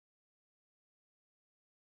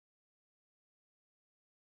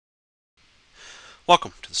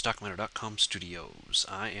Welcome to the StockMentor.com studios.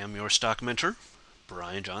 I am your stock mentor,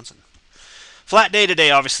 Brian Johnson. Flat day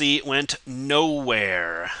today, obviously, went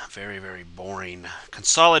nowhere. Very, very boring.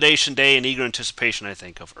 Consolidation day in eager anticipation, I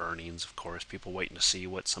think, of earnings. Of course, people waiting to see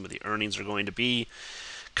what some of the earnings are going to be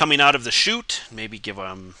coming out of the chute. Maybe give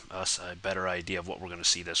us a better idea of what we're going to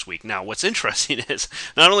see this week. Now, what's interesting is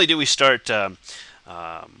not only do we start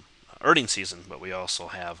earnings season, but we also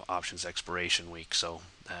have options expiration week. So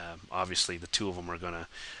obviously, the two of them are going to,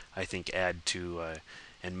 I think, add to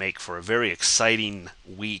and make for a very exciting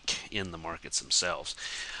week in the markets themselves.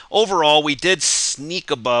 Overall, we did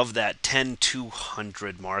sneak above that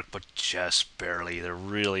 10,200 mark, but just barely. There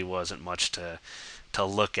really wasn't much to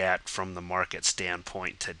look at from the market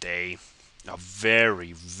standpoint today. A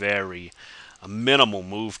very, very a minimal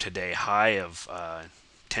move today. High of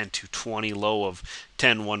 10,220, low of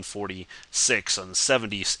 10,146 on the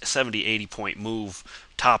 70 80 point move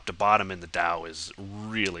top to bottom in the Dow is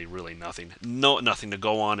really, really nothing. Nothing to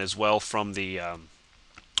go on as well from the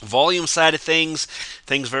volume side of things.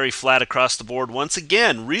 Things very flat across the board. Once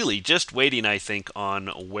again, really just waiting, I think, on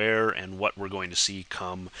where and what we're going to see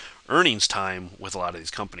come earnings time with a lot of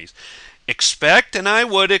these companies. Expect, and I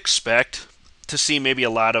would expect, to see maybe a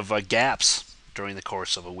lot of gaps during the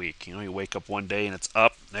course of a week. You know, you wake up one day and it's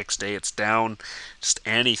up, next day it's down. Just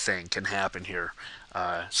anything can happen here.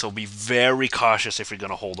 So be very cautious if you're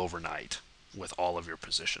going to hold overnight with all of your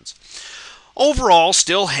positions. Overall,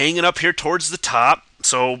 still hanging up here towards the top.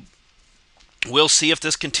 So we'll see if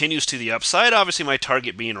this continues to the upside. Obviously, my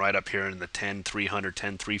target being right up here in the 10,300,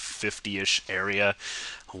 10,350-ish area.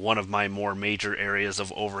 One of my more major areas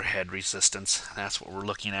of overhead resistance. That's what we're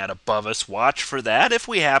looking at above us. Watch for that. If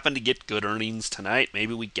we happen to get good earnings tonight,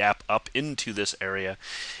 maybe we gap up into this area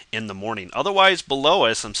in the morning. Otherwise, below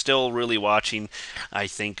us, I'm still really watching. I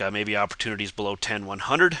think maybe opportunities below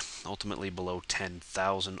 10,100, ultimately below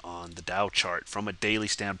 10,000 on the Dow chart. From a daily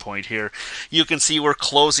standpoint here, you can see we're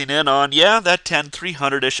closing in on, that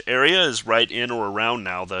 10,300-ish area is right in or around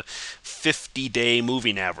now the 50-day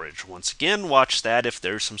moving average. Once again, watch that if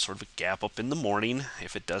there's some sort of a gap up in the morning.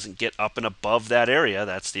 If it doesn't get up and above that area,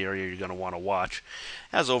 that's the area you're going to want to watch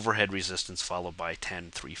as overhead resistance, followed by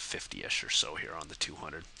 10,350-ish or so here on the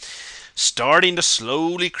 200. Starting to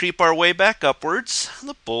slowly creep our way back upwards.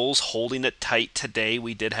 The bulls holding it tight today.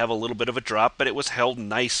 We did have a little bit of a drop, but it was held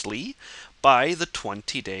nicely by the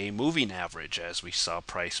 20-day moving average as we saw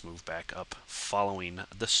price move back up following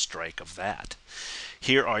the strike of that.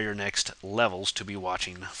 Here are your next levels to be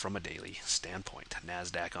watching from a daily standpoint.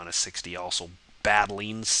 NASDAQ on a 60 also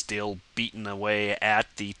battling, still beating away at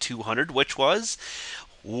the 200, which was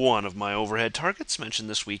one of my overhead targets. Mentioned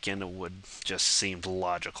this weekend, it would just seemed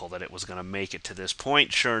logical that it was going to make it to this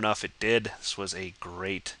point. Sure enough, it did. This was a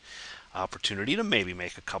great opportunity to maybe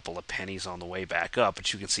make a couple of pennies on the way back up,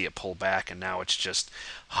 but you can see it pull back, and now it's just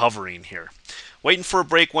hovering here, waiting for a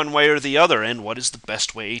break one way or the other. And what is the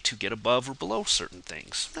best way to get above or below certain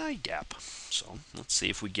things? A gap. So let's see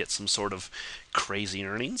if we get some sort of crazy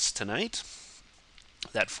earnings tonight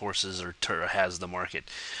that forces or has the market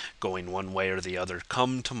going one way or the other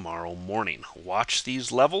come tomorrow morning. Watch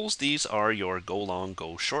these levels. These are your go long,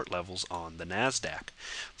 go short levels on the NASDAQ.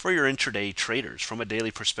 For your intraday traders, from a daily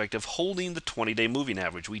perspective, holding the 20-day moving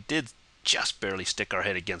average. We did just barely stick our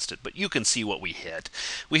head against it, but you can see what we hit.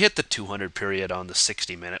 We hit the 200 period on the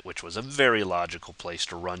 60-minute, which was a very logical place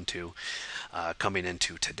to run to coming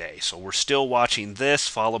into today. So we're still watching this,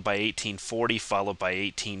 followed by 1840, followed by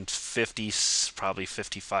 1850, probably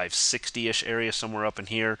 5560-ish area somewhere up in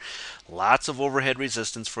here. Lots of overhead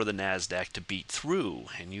resistance for the NASDAQ to beat through,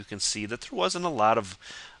 and you can see that there wasn't a lot of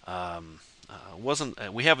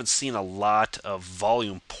we haven't seen a lot of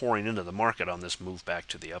volume pouring into the market on this move back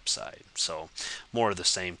to the upside. So more of the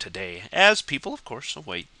same today as people, of course,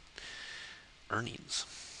 await earnings.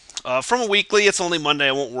 From a weekly, it's only Monday.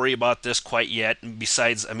 I won't worry about this quite yet. And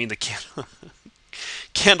besides, I mean, the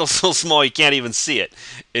candle's so small you can't even see it.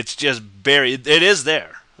 It's just buried. It is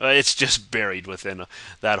there. It's just buried within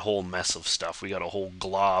that whole mess of stuff. We got a whole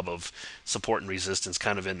glob of support and resistance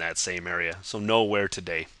kind of in that same area. So nowhere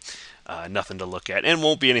today. Nothing to look at, and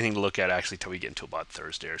won't be anything to look at actually till we get into about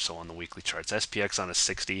Thursday or so on the weekly charts. SPX on a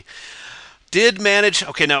 60 did manage,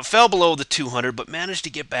 okay, now it fell below the 200, but managed to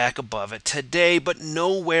get back above it today, but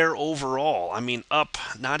nowhere overall. I mean, up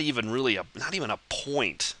not even a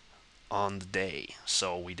point on the day.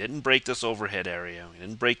 So we didn't break this overhead area. We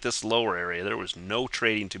didn't break this lower area. There was no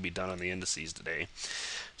trading to be done on the indices today.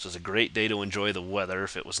 So it's a great day to enjoy the weather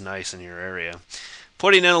if it was nice in your area.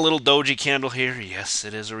 Putting in a little doji candle here. Yes,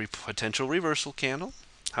 it is a potential reversal candle.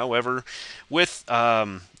 However, with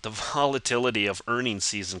the volatility of earnings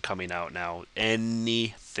season coming out now,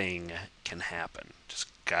 anything can happen. Just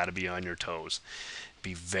got to be on your toes.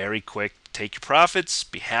 Be very quick. Take your profits.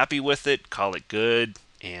 Be happy with it. Call it good.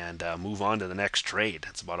 And move on to the next trade.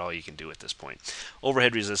 That's about all you can do at this point.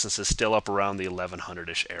 Overhead resistance is still up around the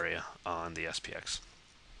 1100-ish area on the SPX.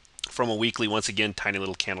 From a weekly, once again, tiny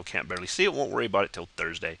little candle, can't barely see it. Won't worry about it till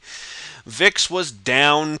Thursday. VIX was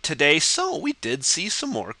down today, so we did see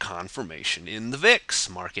some more confirmation in the VIX.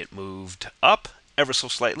 Market moved up ever so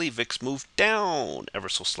slightly. VIX moved down ever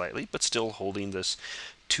so slightly, but still holding this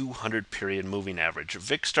 200 period moving average. If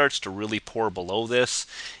VIX starts to really pour below this,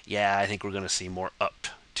 yeah, I think we're going to see more up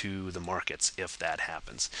to the markets if that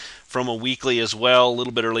happens. From a weekly as well, a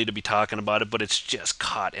little bit early to be talking about it, but it's just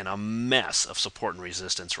caught in a mess of support and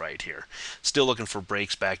resistance right here. Still looking for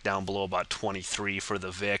breaks back down below about 23 for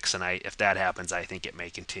the VIX, and if that happens, I think it may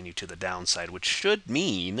continue to the downside, which should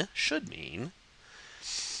mean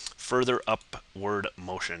further upward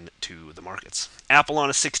motion to the markets. Apple on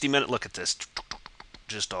a 60-minute, look at this.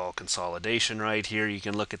 Just all consolidation right here. You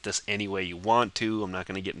can look at this any way you want to. I'm not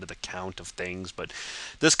going to get into the count of things, but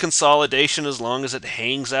this consolidation, as long as it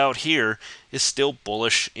hangs out here, is still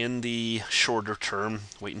bullish in the shorter term.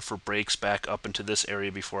 Waiting for breaks back up into this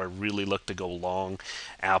area before I really look to go long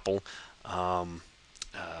Apple.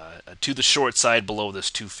 To the short side below this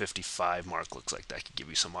 255 mark. Looks like that could give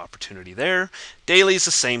you some opportunity there. Daily is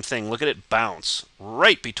the same thing. Look at it bounce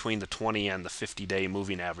right between the 20 and the 50-day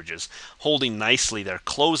moving averages. Holding nicely there,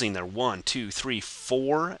 closing there 1, 2, 3,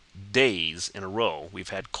 4 days in a row. We've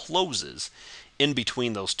had closes in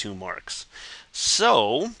between those two marks.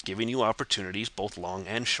 So, giving you opportunities both long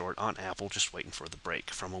and short on Apple, just waiting for the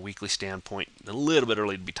break. From a weekly standpoint, a little bit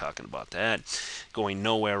early to be talking about that. Going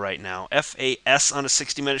nowhere right now. FAS on a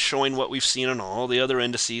 60-minute showing what we've seen on all the other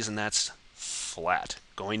indices, and that's flat.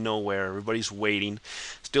 Going nowhere. Everybody's waiting.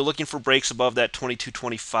 Still looking for breaks above that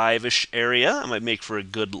 22.25-ish area. I might make for a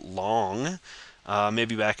good long.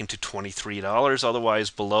 Maybe back into $23. Otherwise,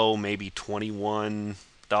 below maybe $21.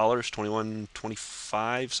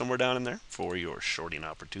 21.25, somewhere down in there for your shorting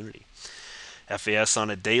opportunity. FAS on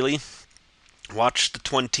a daily. Watch the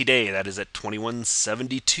 20-day. That is at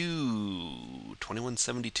 21.72.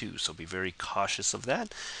 21.72. So be very cautious of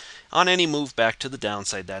that. On any move back to the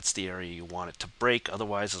downside, that's the area you want it to break.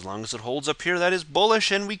 Otherwise, as long as it holds up here, that is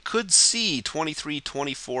bullish, and we could see 23,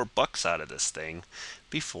 24 bucks out of this thing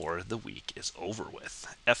before the week is over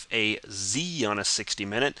with. FAZ on a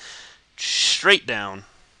 60-minute. Straight down.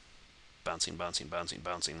 Bouncing, bouncing, bouncing,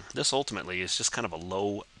 bouncing. This ultimately is just kind of a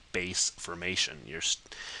low base formation. Your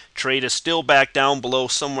trade is still back down below,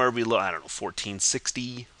 somewhere below, I don't know,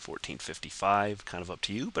 1460, 1455, kind of up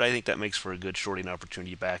to you. But I think that makes for a good shorting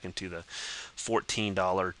opportunity back into the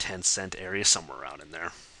 $14.10 area, somewhere around in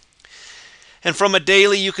there. And from a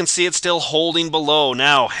daily, you can see it's still holding below.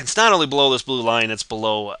 Now, it's not only below this blue line, it's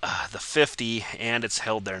below the 50, and it's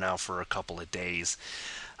held there now for a couple of days.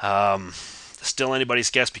 Still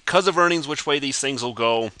anybody's guess because of earnings which way these things will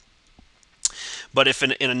go. But if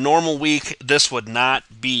in a normal week, this would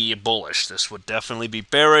not be bullish. This would definitely be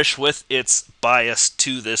bearish with its bias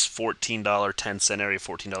to this $14.10 area,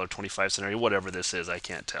 $14.25 area, whatever this is, I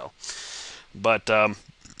can't tell. But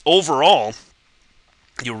overall,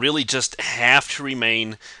 you really just have to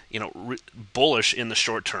remain, bullish in the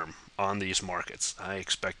short term on these markets. I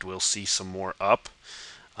expect we'll see some more up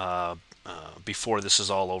before this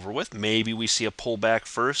is all over with. Maybe we see a pullback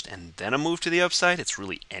first and then a move to the upside. It's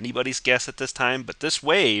really anybody's guess at this time, but this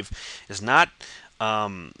wave is not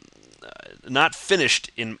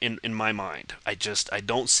finished in my mind. I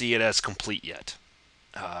don't see it as complete yet.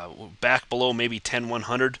 Back below maybe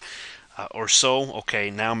 10-100 or so.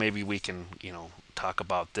 Okay, now maybe we can talk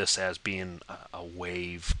about this as being a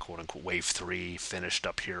wave, quote unquote, wave 3 finished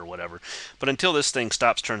up here or whatever. But until this thing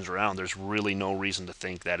stops, turns around, there's really no reason to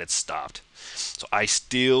think that it's stopped. So I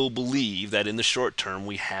still believe that in the short term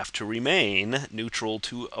we have to remain neutral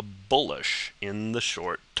to a bullish in the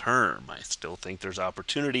short term. I still think there's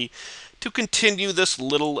opportunity to continue this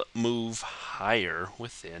little move higher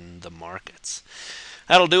within the markets.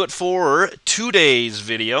 That'll do it for today's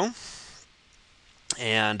video.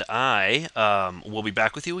 And I will be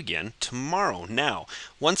back with you again tomorrow. Now,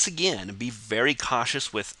 once again, be very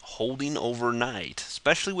cautious with holding overnight,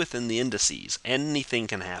 especially within the indices. Anything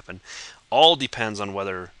can happen. All depends on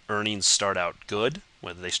whether earnings start out good,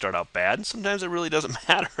 whether they start out bad. Sometimes it really doesn't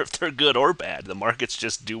matter if they're good or bad. The markets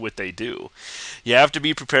just do what they do. You have to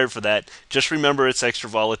be prepared for that. Just remember it's extra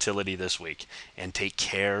volatility this week. And take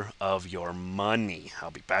care of your money.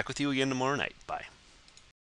 I'll be back with you again tomorrow night. Bye.